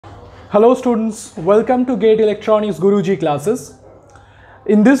Hello students, welcome to Gate Electronics Guruji classes.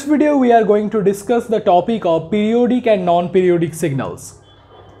 In this video we are going to discuss the topic of periodic and non-periodic signals.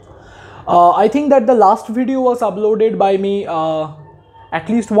 I think that the last video was uploaded by me at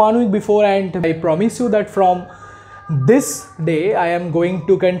least 1 week before, and I promise you that from this day I am going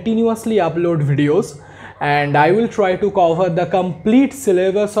to continuously upload videos and I will try to cover the complete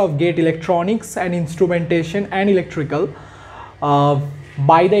syllabus of Gate Electronics and Instrumentation and Electrical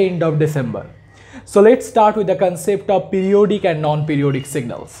by the end of December. So let's start with the concept of periodic and non-periodic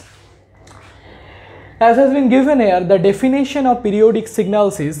signals. As has been given here, the definition of periodic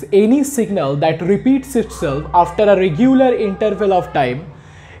signals is any signal that repeats itself after a regular interval of time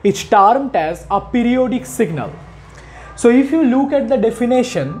is termed as a periodic signal. So if you look at the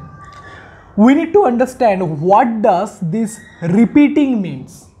definition, we need to understand what does this repeating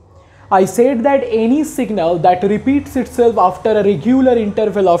means. I said that any signal that repeats itself after a regular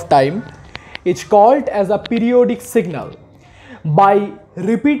interval of time is called as a periodic signal. By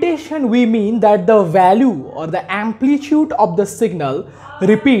repetition we mean that the value or the amplitude of the signal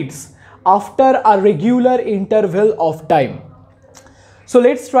repeats after a regular interval of time. So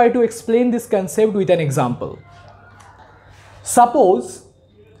let's try to explain this concept with an example. Suppose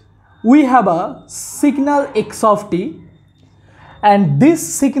we have a signal x of t, and this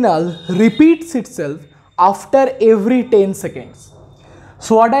signal repeats itself after every 10 seconds.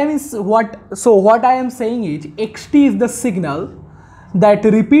 So what I am saying is xt is the signal that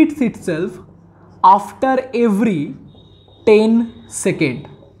repeats itself after every 10 seconds.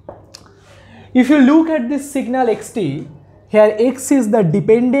 If you look at this signal xt, here x is the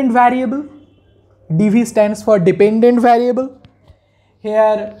dependent variable, dv stands for dependent variable,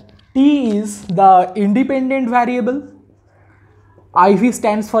 here t is the independent variable, IV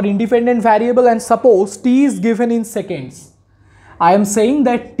stands for independent variable, and suppose t is given in seconds. I am saying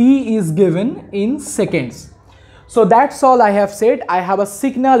that t is given in seconds. So that's all I have said. I have a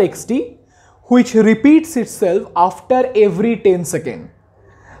signal xt which repeats itself after every 10 seconds.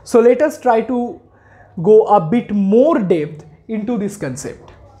 So let us try to go a bit more depth into this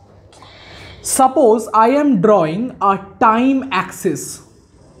concept. Suppose I am drawing a time axis.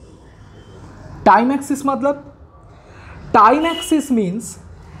 Time axis matlab? Time axis means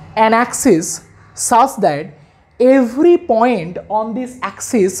an axis such that every point on this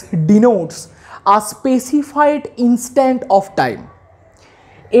axis denotes a specified instant of time.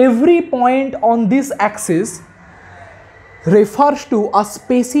 Every point on this axis refers to a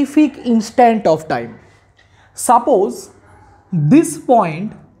specific instant of time. Suppose this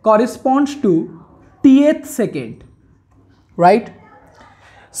point corresponds to tth second, right?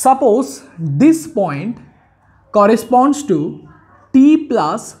 Suppose this point corresponds to t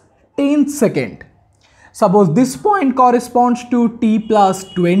plus 10th second. Suppose this point corresponds to t plus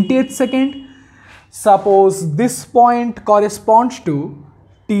 20th second. Suppose this point corresponds to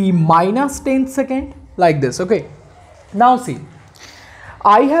t minus 10th second, like this. Okay. Now see,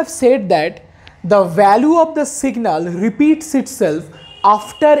 I have said that the value of the signal repeats itself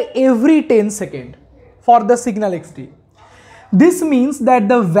after every 10 seconds for the signal xt. This means that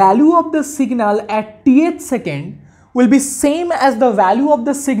the value of the signal at tth second will be same as the value of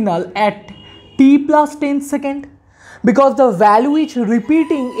the signal at t plus 10th second, because the value is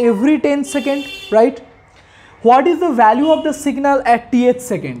repeating every 10 second, right? What is the value of the signal at tth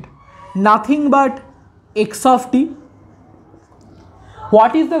second? Nothing but x of t.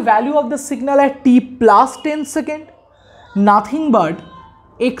 What is the value of the signal at t plus 10th second? Nothing but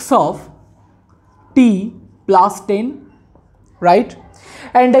x of t plus 10. Right?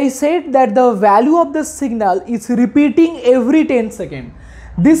 And I said that the value of the signal is repeating every 10 seconds.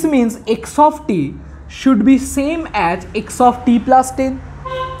 This means x of t should be same as x of t plus 10.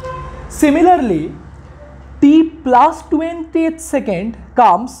 Similarly, t plus 20th second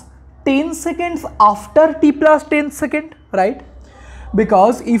comes 10 seconds after t plus 10 second, right?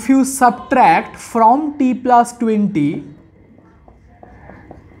 Because if you subtract from t plus 20,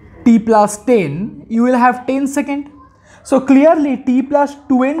 t plus 10, you will have 10 seconds. So clearly t plus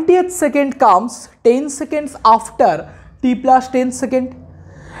 20th second comes 10 seconds after t plus 10 second.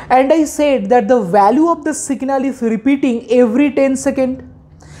 And I said that the value of the signal is repeating every 10 second.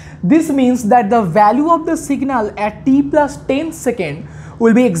 This means that the value of the signal at t plus 10th second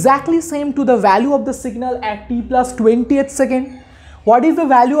will be exactly same to the value of the signal at t plus 20th second. What is the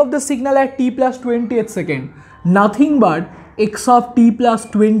value of the signal at t plus 20th second? Nothing but x of t plus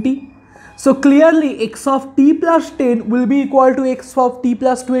 20. So clearly x of t plus 10 will be equal to x of t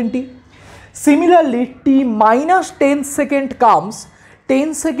plus 20. Similarly, t minus 10 second comes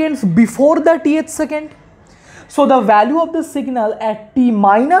 10 seconds before the tth second. So the value of the signal at t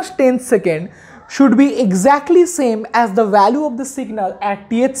minus 10th second should be exactly same as the value of the signal at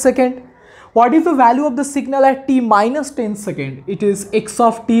tth second. What is the value of the signal at t minus 10th second? It is x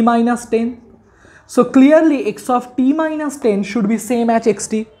of t minus 10. So clearly x of t minus 10 should be same as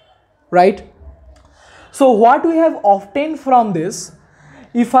xt, right? So what we have obtained from this,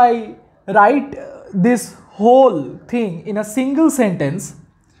 if I write this whole thing in a single sentence,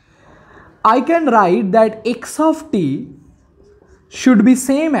 I can write that x of t should be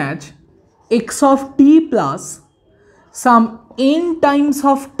same as x of t plus some n times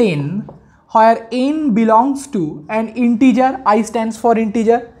of 10, where n belongs to an integer, I stands for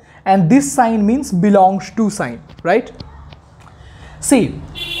integer, and this sign means belongs to sign, right? See,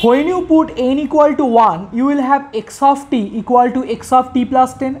 when you put n equal to 1, you will have x of t equal to x of t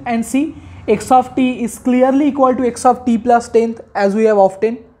plus 10, and see, x of t is clearly equal to x of t plus 10 as we have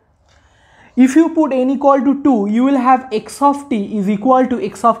obtained. If you put n equal to 2, you will have x of t is equal to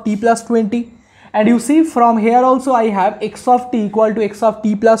x of t plus 20, and you see from here also I have x of t equal to x of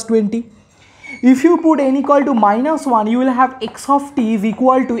t plus 20. If you put n equal to minus 1, you will have x of t is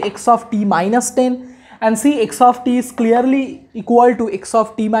equal to x of t minus 10, and see x of t is clearly equal to x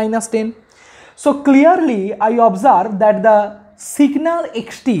of t minus 10. So clearly I observe that the signal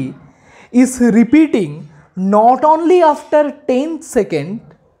xt is repeating not only after 10th second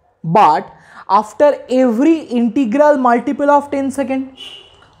but after every integral multiple of 10 second.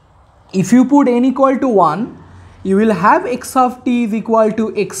 If you put n equal to 1, you will have x of t is equal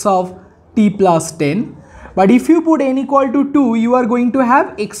to x of t plus 10, but if you put n equal to 2, you are going to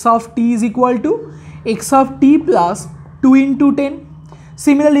have x of t is equal to x of t plus 2 into 10.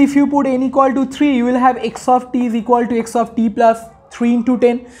 Similarly, if you put n equal to 3, you will have x of t is equal to x of t plus 3 into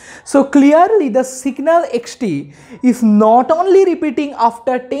 10. So clearly the signal xt is not only repeating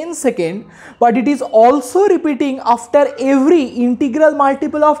after 10 seconds, but it is also repeating after every integral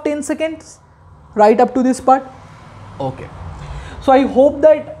multiple of 10 seconds, right up to this part. Okay. So I hope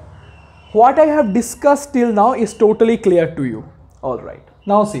that what I have discussed till now is totally clear to you. Alright.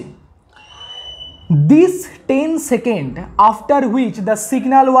 Now see. This 10 second after which the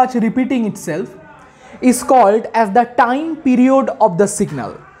signal was repeating itself is called as the time period of the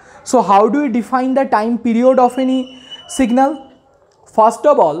signal. So how do we define the time period of any signal? First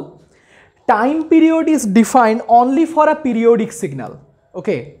of all, time period is defined only for a periodic signal.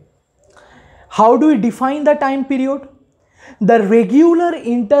 Okay. How do we define the time period? The regular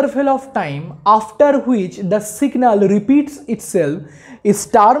interval of time after which the signal repeats itself is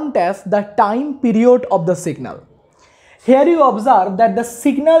termed as the time period of the signal. Here you observe that the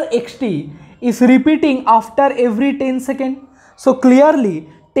signal xt is repeating after every 10 seconds. So clearly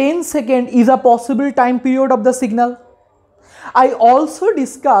 10 seconds is a possible time period of the signal. I also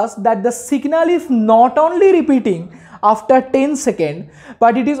discussed that the signal is not only repeating after 10 seconds,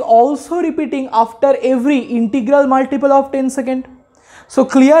 but it is also repeating after every integral multiple of 10 seconds. So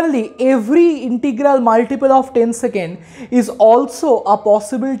clearly every integral multiple of 10 seconds is also a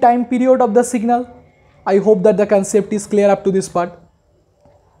possible time period of the signal. I hope that the concept is clear up to this part.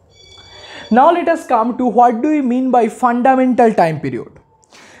 Now let us come to what do we mean by fundamental time period.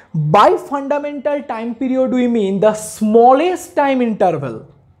 By fundamental time period we mean the smallest time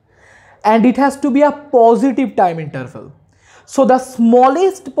interval, and it has to be a positive time interval. So the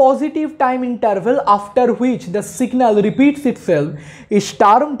smallest positive time interval after which the signal repeats itself is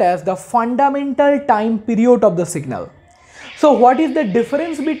termed as the fundamental time period of the signal. So what is the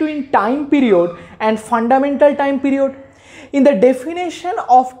difference between time period and fundamental time period? In the definition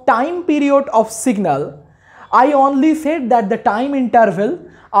of time period of signal, I only said that the time interval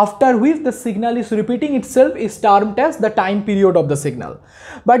after which the signal is repeating itself is termed as the time period of the signal.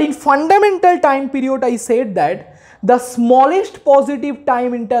 But in fundamental time period, I said that the smallest positive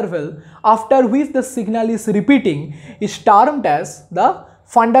time interval after which the signal is repeating is termed as the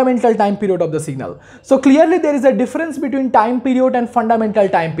fundamental time period of the signal. So clearly there is a difference between time period and fundamental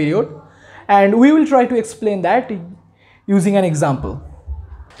time period, and we will try to explain that using an example.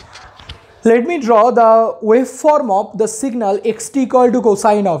 Let me draw the waveform of the signal xt equal to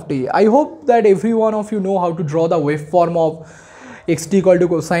cosine of t. I hope that every one of you know how to draw the waveform of xt equal to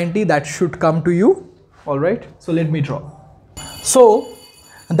cosine t. That should come to you. Alright, so let me draw. So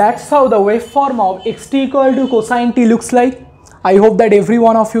that's how the waveform of xt equal to cosine t looks like. I hope that every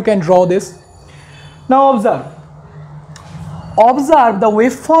one of you can draw this. Now observe. Observe the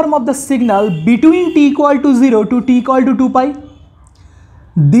waveform of the signal between t equal to 0 to t equal to 2 pi.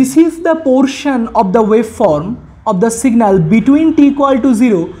 This is the portion of the waveform of the signal between t equal to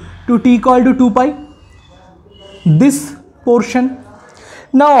 0 to t equal to 2 pi. This portion.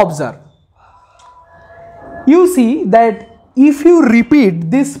 Now observe. You see that if you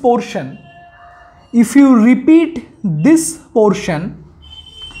repeat this portion,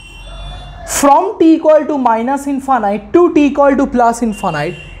 from t equal to minus infinite to t equal to plus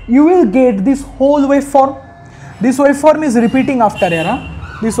infinite, you will get this whole waveform. This waveform is repeating after here.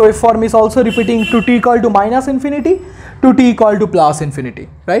 This waveform is also repeating to t equal to minus infinity to t equal to plus infinity,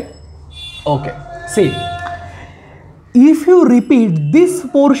 right? Okay, see, if you repeat this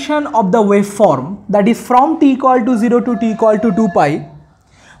portion of the waveform, that is from t equal to 0 to t equal to 2 pi,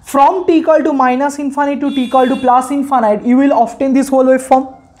 from t equal to minus infinite to t equal to plus infinite, you will obtain this whole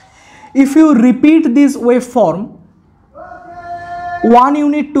waveform. If you repeat this waveform 1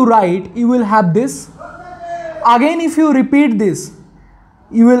 unit to right, you will have this. Again, if you repeat this,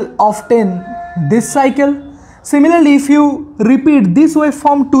 you will obtain this cycle. Similarly, if you repeat this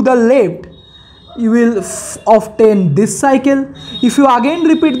waveform to the left, you will obtain this cycle. If you again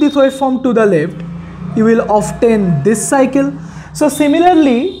repeat this waveform to the left, you will obtain this cycle. So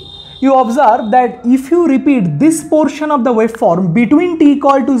similarly, you observe that if you repeat this portion of the waveform between t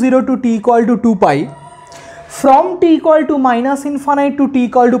equal to 0 to t equal to 2 pi, from t equal to minus infinite to t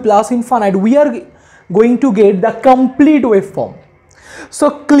equal to plus infinite, we are going to get the complete waveform.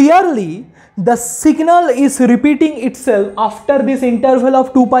 So clearly the signal is repeating itself after this interval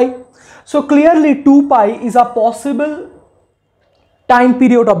of 2 pi. So clearly 2 pi is a possible time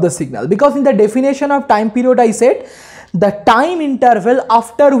period of the signal, because in the definition of time period I said the time interval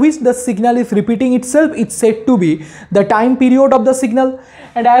after which the signal is repeating itself, it's said to be the time period of the signal.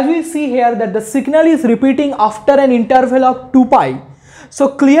 And as we see here that the signal is repeating after an interval of 2 pi, so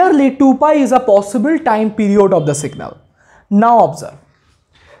clearly 2 pi is a possible time period of the signal. Now observe.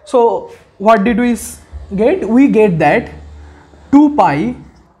 So what did we get? We get that 2 pi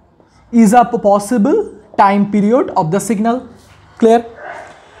is a possible time period of the signal. Clear?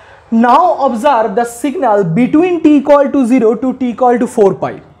 Now observe the signal between t equal to 0 to t equal to 4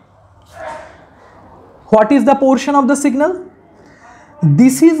 pi. What is the portion of the signal?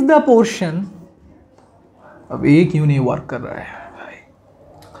 This is the portion. अब ये क्यों नहीं work कर रहा है?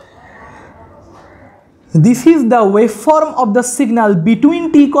 This is the waveform of the signal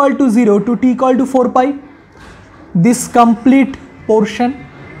between t equal to 0 to t equal to 4 pi. This complete portion,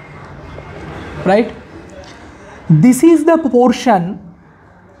 right? This is the portion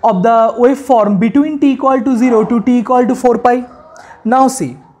of the waveform between t equal to 0 to t equal to 4 pi. Now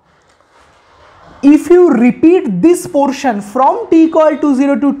see, if you repeat this portion from t equal to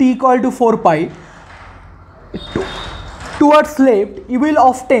 0 to t equal to 4 pi towards left, you will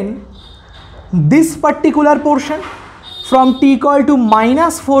obtain this particular portion from t equal to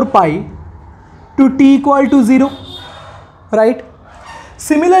minus 4 pi to t equal to 0, right?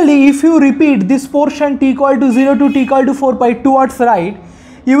 Similarly, if you repeat this portion t equal to 0 to t equal to 4 pi towards right,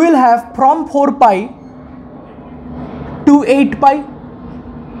 you will have from 4 pi to 8 pi,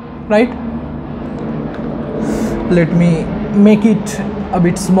 right? Let me make it a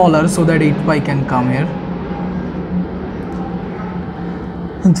bit smaller so that 8 pi can come here.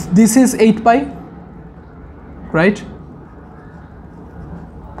 This is 8 pi, right?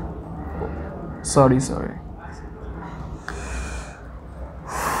 Sorry.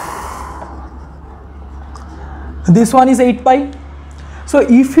 This one is 8 pi. So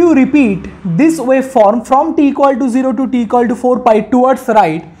if you repeat this waveform from t equal to 0 to t equal to 4 pi towards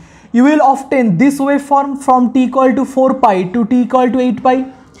right, you will obtain this waveform from t equal to 4 pi to t equal to 8 pi.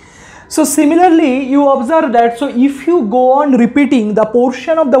 So similarly, you observe that, so if you go on repeating the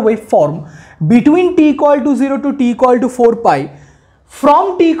portion of the waveform between t equal to 0 to t equal to 4 pi,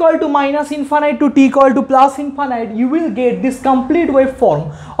 from t equal to minus infinite to t equal to plus infinite, you will get this complete waveform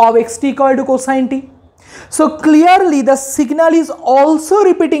of xt equal to cosine t. So clearly the signal is also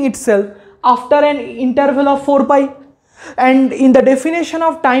repeating itself after an interval of 4 pi. And in the definition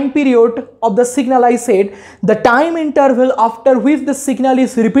of time period of the signal, I said the time interval after which the signal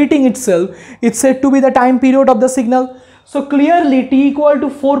is repeating itself, it's said to be the time period of the signal. So clearly t equal to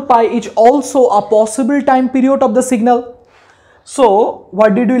 4 pi is also a possible time period of the signal. So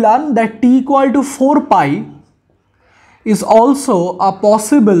what did we learn? That t equal to 4 pi is also a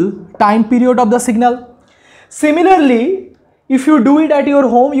possible time period of the signal. Similarly, if you do it at your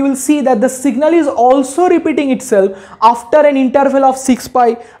home, you will see that the signal is also repeating itself after an interval of 6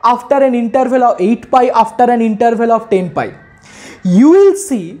 pi, after an interval of 8 pi, after an interval of 10 pi. You will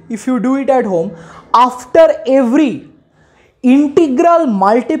see, if you do it at home, after every integral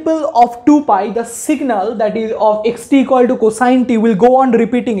multiple of 2 pi, the signal, that is of xt equal to cosine t, will go on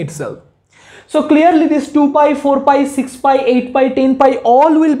repeating itself. So clearly this 2 pi, 4 pi, 6 pi, 8 pi, 10 pi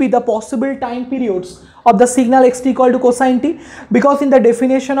all will be the possible time periods of the signal xt equal to cosine t, because in the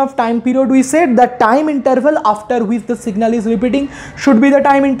definition of time period we said the time interval after which the signal is repeating should be the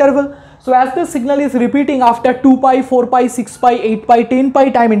time interval. So as the signal is repeating after 2 pi, 4 pi, 6 pi, 8 pi, 10 pi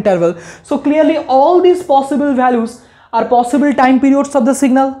time interval, so clearly all these possible values are possible time periods of the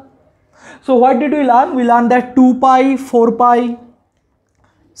signal. So what did we learn? We learned that 2 pi, 4 pi,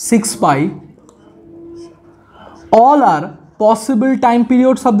 6 pi all are possible time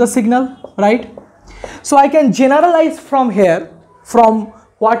periods of the signal, right? So I can generalize from here, from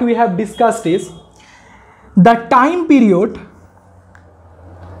what we have discussed is the time period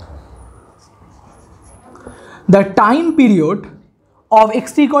of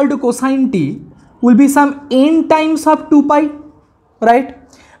xt equal to cosine t will be some n times of 2 pi, right?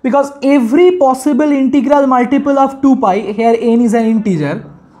 Because every possible integral multiple of 2 pi, here n is an integer,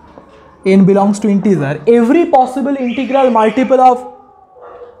 n belongs to integer, every possible integral multiple of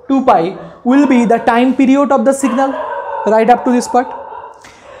 2 pi will be the time period of the signal, right up to this part.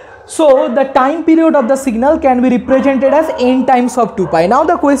 So the time period of the signal can be represented as n times of 2 pi. Now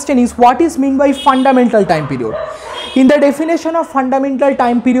the question is, what is meant by fundamental time period? In the definition of fundamental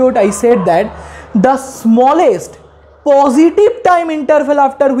time period, I said that the smallest positive time interval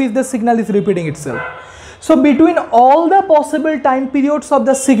after which the signal is repeating itself. So between all the possible time periods of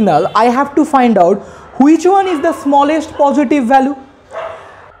the signal, I have to find out which one is the smallest positive value.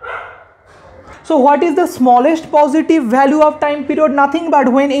 So what is the smallest positive value of time period? Nothing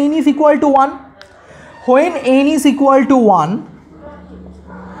but when n is equal to 1. When n is equal to 1,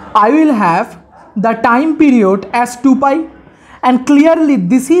 I will have the time period as 2 pi, and clearly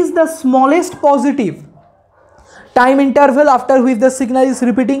this is the smallest positive time interval after which the signal is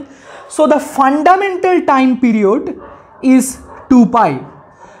repeating. So the fundamental time period is 2 pi.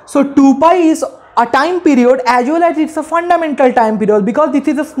 So 2 pi is a time period as well as it's a fundamental time period, because this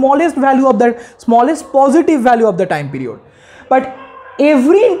is the smallest value of the smallest positive value of the time period. But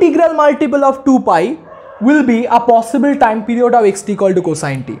every integral multiple of 2 pi will be a possible time period of xt equal to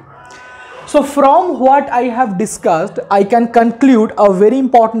cosine t. So from what I have discussed, I can conclude a very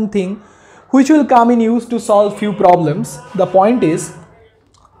important thing which will come in use to solve few problems. The point is,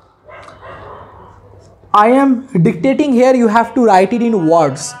 I am dictating here, you have to write it in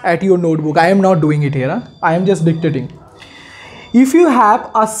words at your notebook. I am not doing it here, I am just dictating. If you have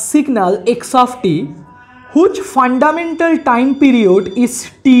a signal x of t whose fundamental time period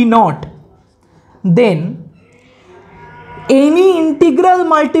is t naught, then any integral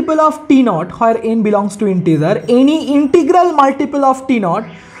multiple of t naught, where n belongs to integer, any integral multiple of t naught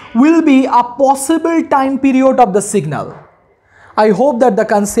will be a possible time period of the signal. I hope that the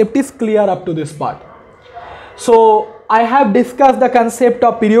concept is clear up to this part. So I have discussed the concept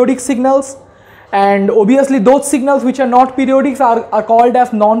of periodic signals, and obviously those signals which are not periodic are called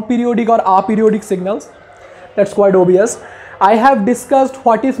as non-periodic or aperiodic signals. That's quite obvious. I have discussed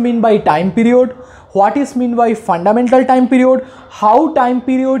what is meant by time period, what is meant by fundamental time period, how time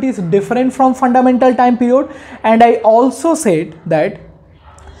period is different from fundamental time period, and I also said that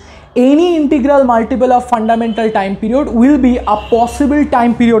any integral multiple of fundamental time period will be a possible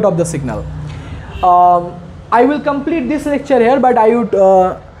time period of the signal. I will complete this lecture here, but I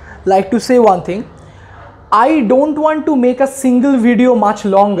would like to say one thing. I don't want to make a single video much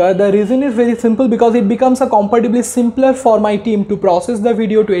longer. The reason is very simple, because it becomes a comparatively simpler for my team to process the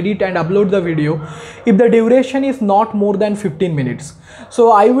video, to edit and upload the video if the duration is not more than 15 minutes.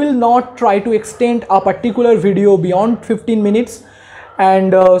 So I will not try to extend a particular video beyond 15 minutes.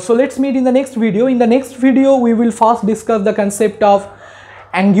 And so let's meet in the next video. In the next video, we will first discuss the concept of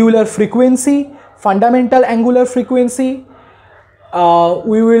angular frequency, fundamental angular frequency.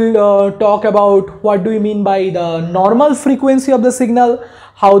 We will talk about what do we mean by the normal frequency of the signal,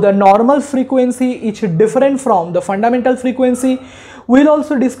 how the normal frequency is different from the fundamental frequency. We will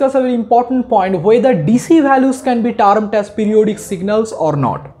also discuss a very important point, whether DC values can be termed as periodic signals or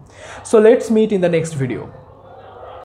not. So let's meet in the next video.